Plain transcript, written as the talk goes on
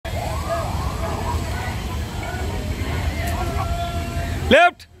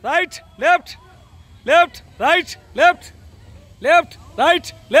Left, right, left, left, right, left, left,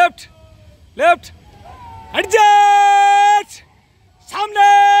 right, left, left. Adjust. सामने.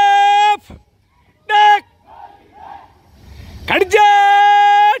 Back.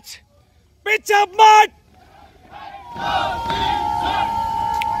 Adjust. Pitch up mat.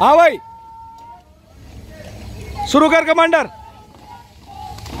 हाँ भाई. शुरू कर commander.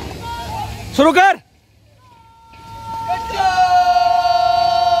 शुरू कर.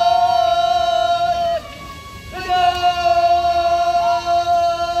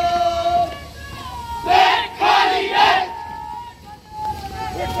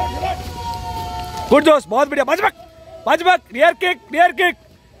 गुड जोश, बहुत बढ़िया. बाजबक, रियर किक,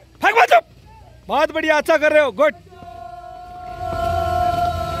 फेंक बाजू. बहुत बढ़िया, अच्छा कर रहे हो. Good.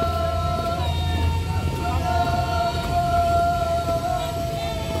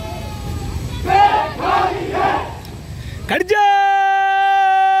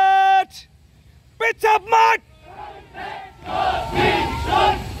 Adjust. Pitch up mat.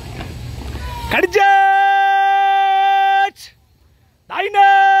 Adjust. Line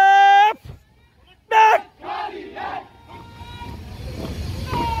up. Back.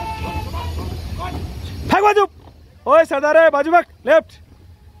 फेंक बाजू. ओए सरदार है, बाजू back. Left,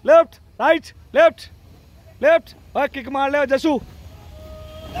 left, right, left, left. ओए किक मार ले जसू.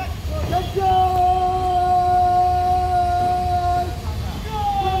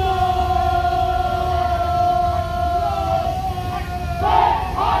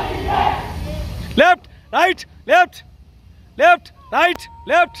 Left, right, left, left, right,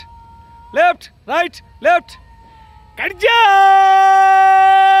 left, left, right, left. Adjust.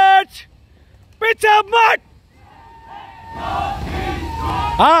 Pitch up mat.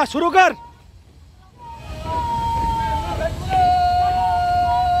 हाँ, शुरू कर.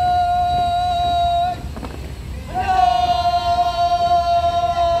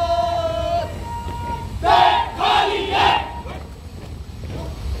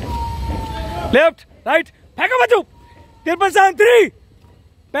 लेफ्ट, राइट, फेंको बच्चू. 3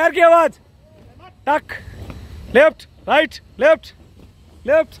 पैर की आवाज. टक. Left, right, left,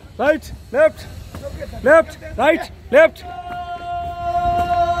 left, right, left, left, right, left.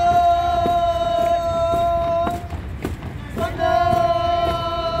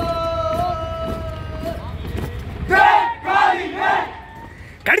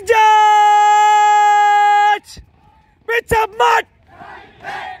 Adjust. Pitch up mat.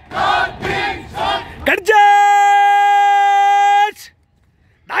 Adjust.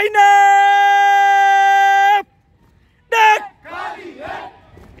 Line up. Back.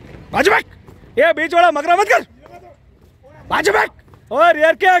 बाजू back. ये बीच वाला मगरा मत कर. बाजू बैक. और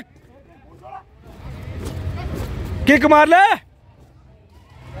रियर किक. किक मार ले.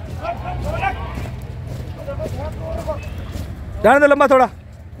 जाने दो लंबा थोड़ा.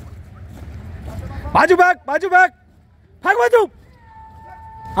 बाजू बैक, बाजू बैक. फेंक बाजू.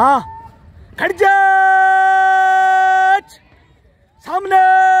 हाँ. Adjust. सामने.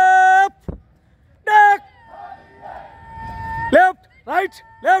 Back. Left, right,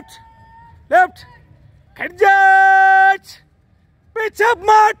 left, left. Adjust. Pitch up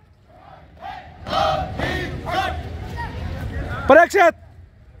mat. Parikshit.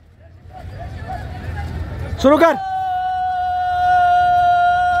 शुरू कर.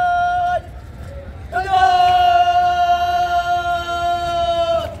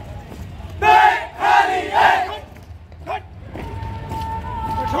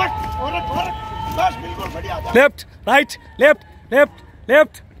 Left, right, left, left,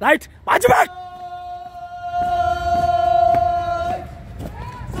 left, right. बाजू back.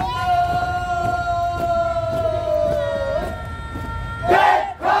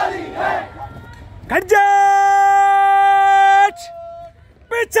 Adjust.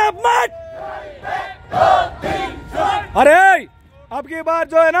 Pitch up mat. अरे अब की बार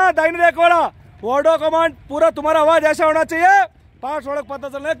जो है ना दाहिने लेग वाला वर्डो कमांड पूरा तुम्हारा आवाज ऐसा होना चाहिए. 5 सड़क पता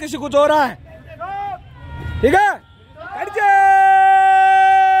चलना किसी कुछ हो रहा है. ठीक है. Adjust.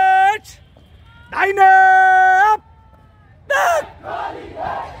 दाहिने अप.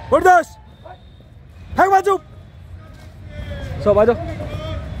 गुड दोस्त. फेंक बाजू. सो बाजू.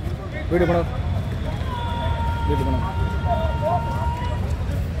 वीडियो बनाओ. वीडियो बनाओ.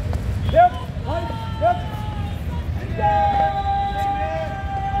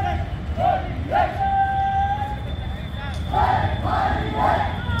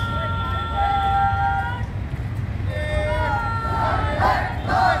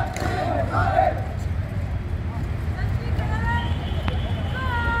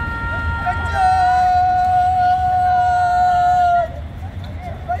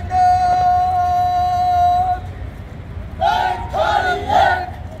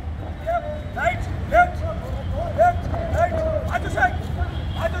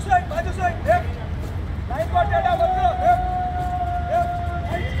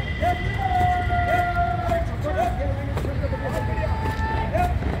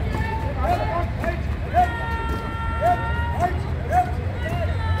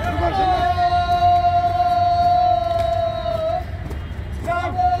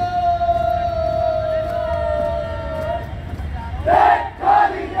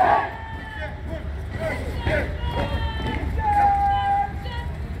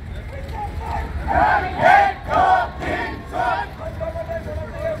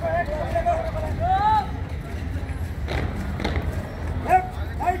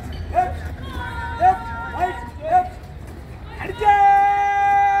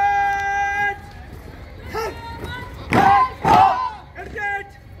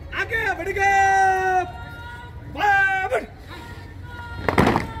 आगे बढ़ेगा Babar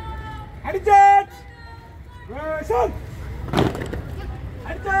adjust ration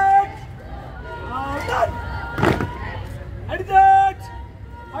adjust out adjust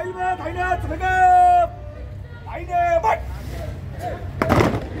highway थाईने चलेगा थाईने बट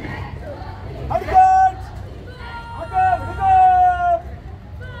एडजस्ट आगे बढ़ेगा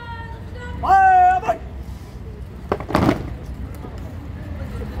बाबर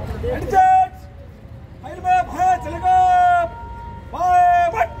एडजस्ट हाईवे भाया चलेगा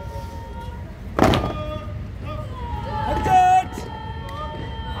बाबर एडजस्ट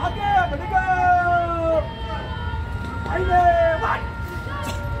आगे बढ़ेगा हाईवे बट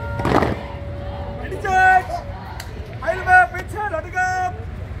एडजस्ट हाईवे पीछे हटेगा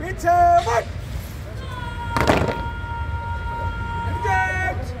पीछे बट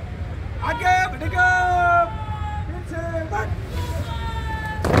एडजस्ट आगे बढ़ेगा पीछे बट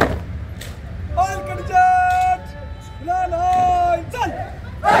ऑल एडजस्ट लाइन चल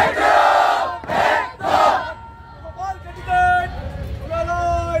ऑल एडजस्ट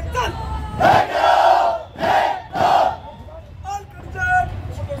लाइन चल ऑल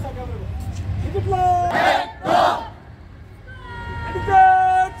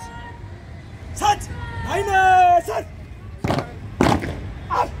एडजस्ट सच भाईने सच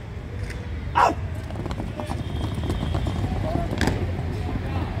अप अप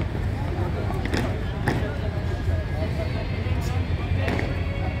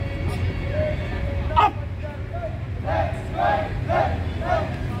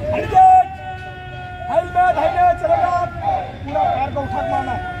पूरा पैर को उठा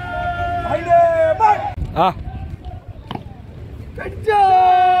मारना भाईने बट हाँ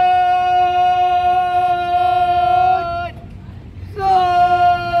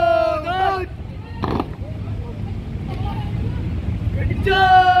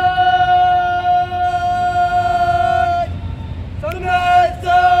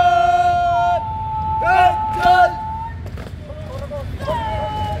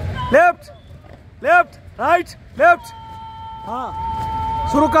लेफ्ट लेफ्ट राइट लेफ्ट हाँ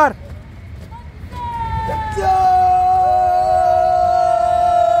शुरू कर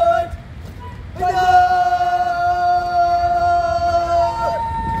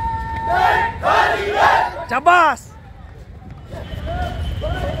शाबाश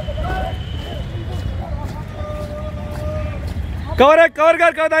कवर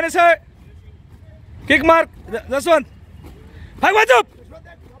कर दाने से किक मार जसवंत भाग बाजू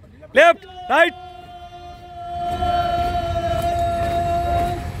लेफ्ट राइट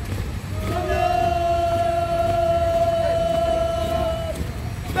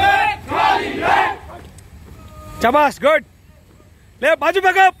शाबाश गुड ले बाजू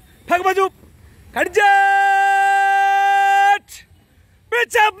फेंक बाजू एडजस्ट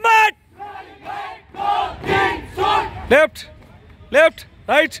पीछे मत left left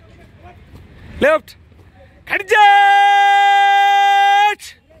right left adjust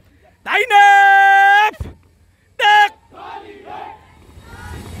दाहिने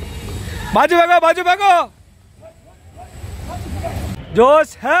बाजू भागो जोश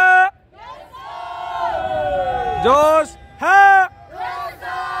है जोश है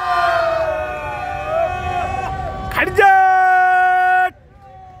एडजस्ट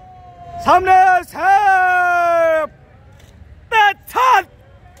सामने से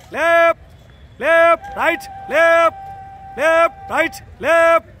left left right left left right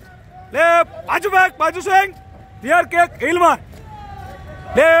left left बाजू स्विंग रियर किक हिल मार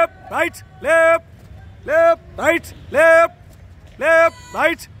left right left left right left left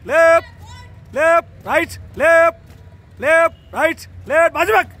right left left right left left right left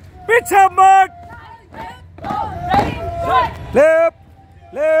बाजू पीछे मत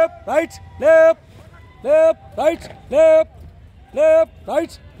left left right left left right left left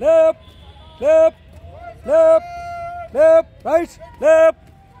right left left left left right left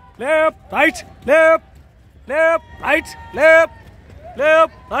left right left left right left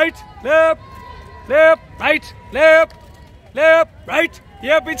left right left left right left left right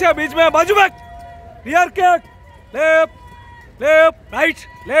ये पीछे बीच में बाजू में rear kick left left right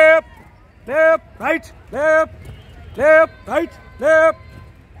left left right left left right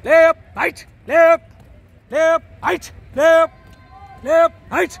left left right left left right left left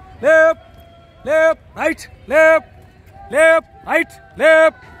right left left right left left right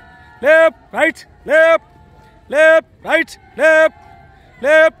left left right left left right left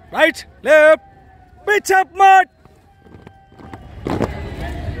left right left पीछे मत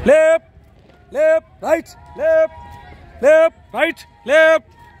left left right left left right left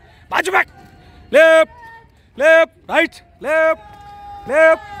बाजू back left left right left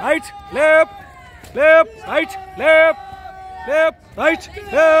left, right, left, left, right, left, left, right,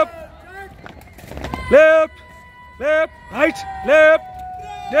 left, left, left, right, left,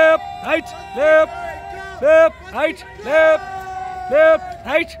 left, right, left, left, right, left, left,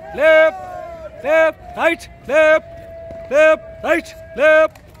 right, left, left, right, left, left, right,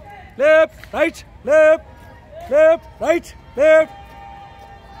 left, left, right, left, left, right, left,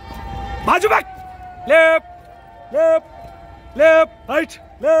 बाजू back, left, left, left, right,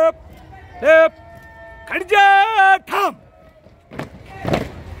 left, left, खड़ीजेट, थाम,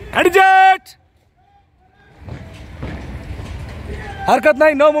 खड़ीजेट, हरकत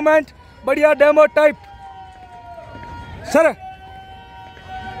नहीं, no movement, बढ़िया demo type, sir,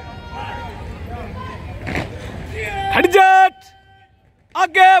 खड़ीजेट,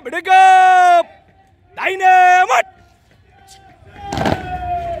 आगे बढ़ेगा, दाहिने मत,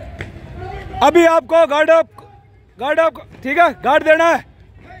 अभी आपको गार्ड अप, ठीक है, गार्ड देना है,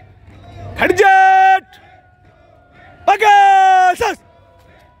 खड़ीजेट, आगे, सस,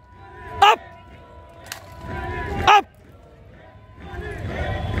 up, up,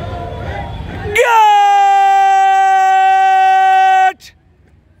 gate,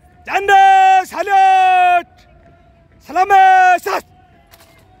 जंडे, salute, Salameh, सस,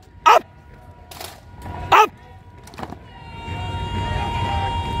 अप, अप,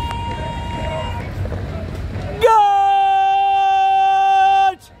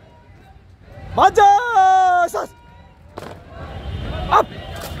 गेट, बाजा, सस, अप,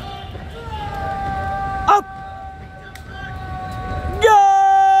 अप,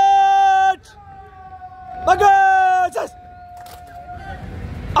 गेट, बागा, सस,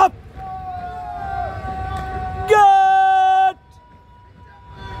 अप, गेट,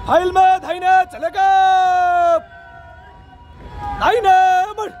 फाइल में दाहिने चलेगा, दाहिने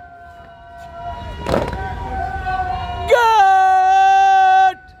बढ़,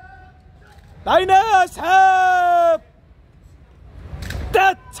 गेट, दाहिने सेप,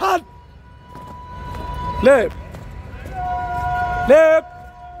 छत, लेफ्ट, लेफ्ट,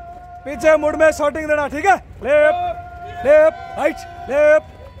 पीछे मुड़ में शॉटिंग देना, ठीक है, left, left, right, left,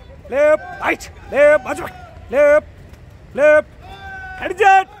 left, right, left, बाजू, लेफ्ट, लेफ्ट,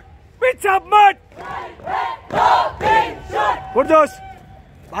 खड़ीजेट, पीछे मत, पुरजोश,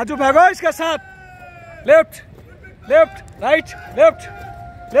 बाजू भागो इसके साथ, left, left, right, left,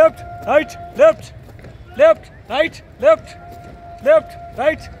 left, right, left, left, right, left, left,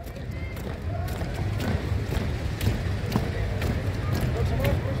 right,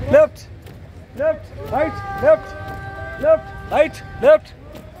 left, left, right, left, left, right, left,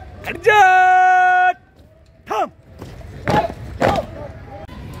 खड़ीजेट, थाम,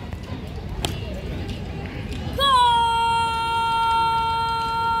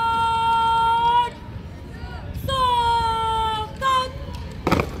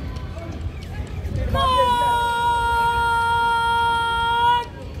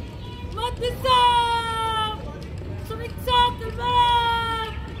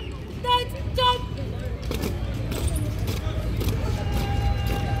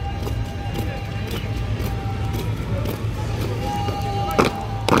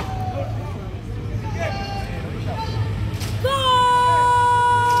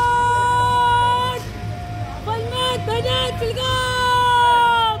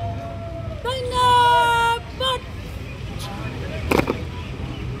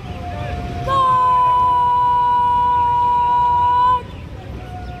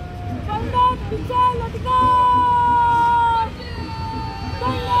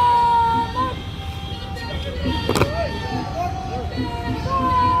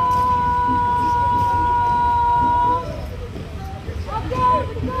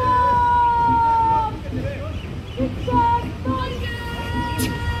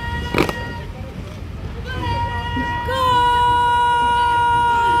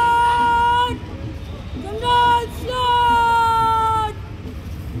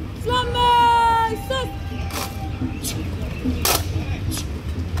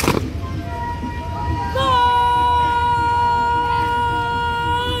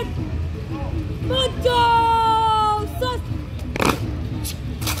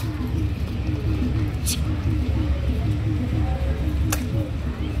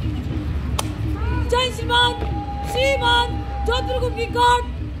 श्रीमान जोधपुर ग्रुप की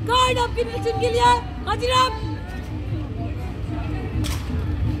गार्ड आपके निरीक्षण के लिए हाजिर आप।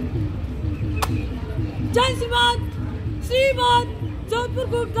 जय श्रीमान जोधपुर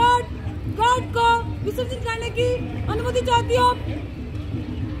को गार्ड को विसर्जन करने की अनुमति चाहती हूँ।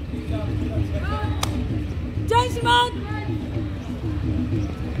 जय श्रीमान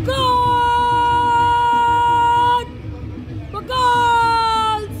गार्ड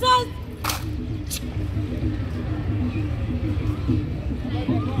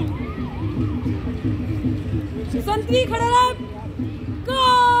 3 खड़ा रहा।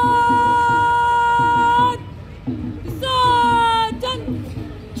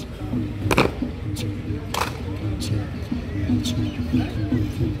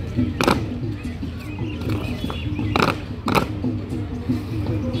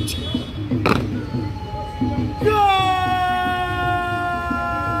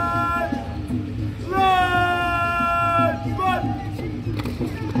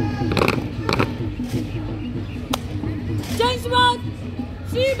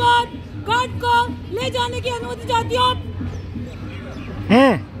 श्रीबाद घाट को ले जाने की अनुमति चाहती हूँ।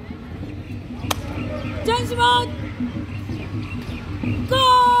 जय श्रीबाद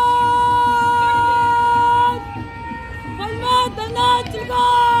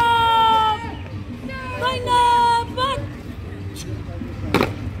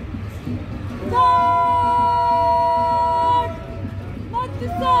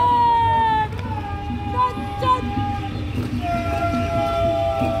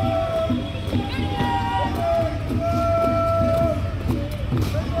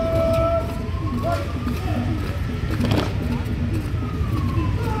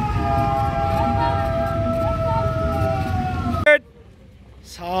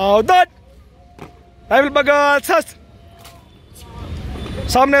सावधान, राइफल बगल शस्त्र,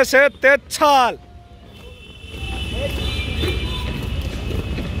 सामने से तेज छाल।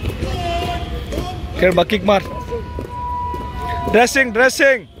 फिर बकिक मार। ड्रेसिंग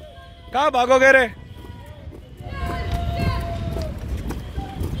ड्रेसिंग, कहाँ भागोगे रे?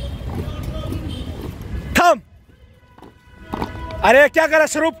 थम। अरे क्या करा?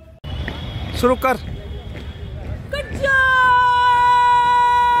 शुरू कर।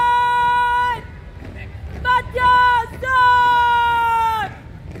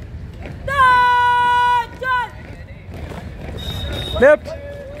 Left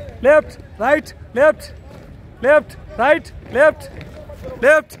left right left left right left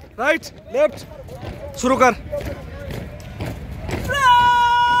left right left. शुरू कर।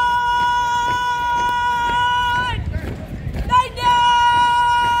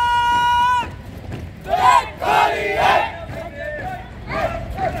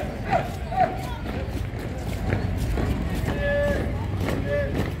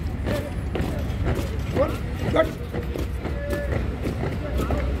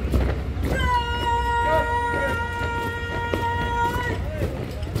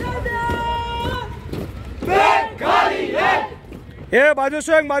 ये बाजू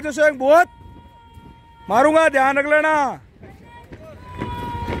स्वयं बहुत मारूंगा, ध्यान रख लेना।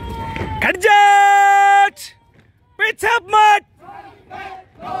 खड़जट, पीछे मत।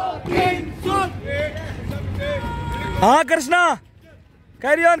 हाँ कृष्णा,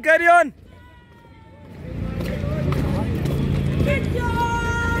 कैरी ऑन।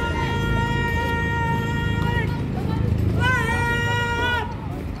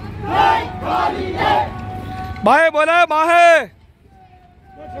 बाहे बोला बाहे।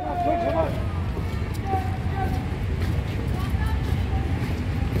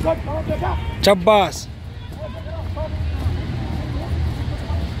 चब्बास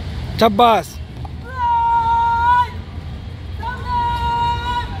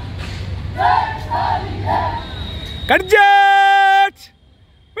कटजट,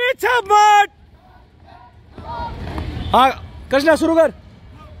 पीछे मत। हाँ कृष्णा, शुरू कर।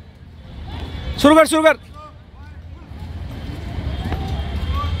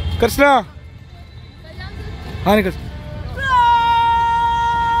 कृष्णा, हाँ नहीं कर।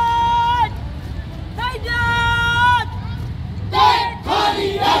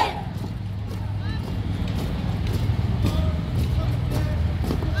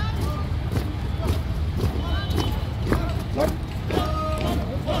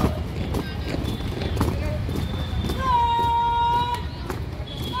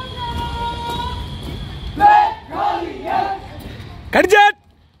 कटजट,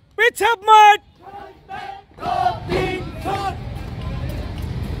 पीछे मत।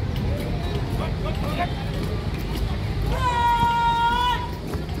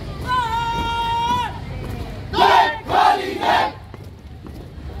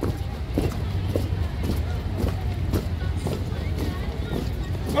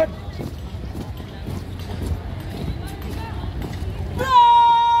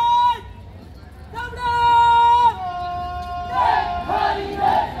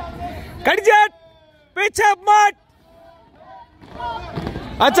 कटजट, पीछे मत।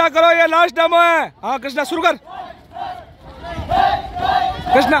 अच्छा करो, ये लास्ट डेमो है। हाँ कृष्णा, शुरू कर।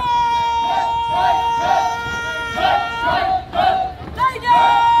 कृष्णा,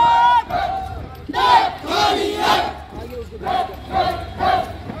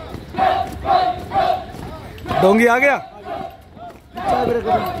 डोंगी आ गया।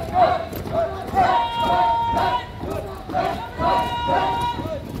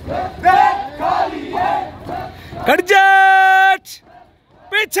 कटजेट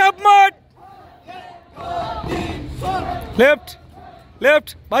पीछे मत। लेफ्ट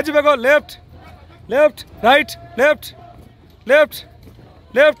लेफ्ट बाजू पे गो। Left left right left left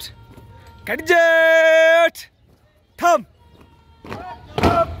left. कटजेट थम।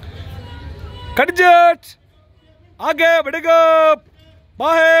 कटजेट आगे बढ़ेगा।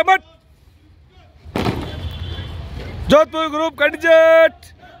 बाहे मत। जोधपुर ग्रुप कटजेट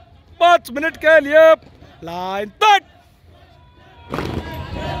 5 मिनट के लिए लाइन तक।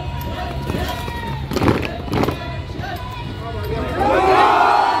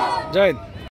 जय हिंद।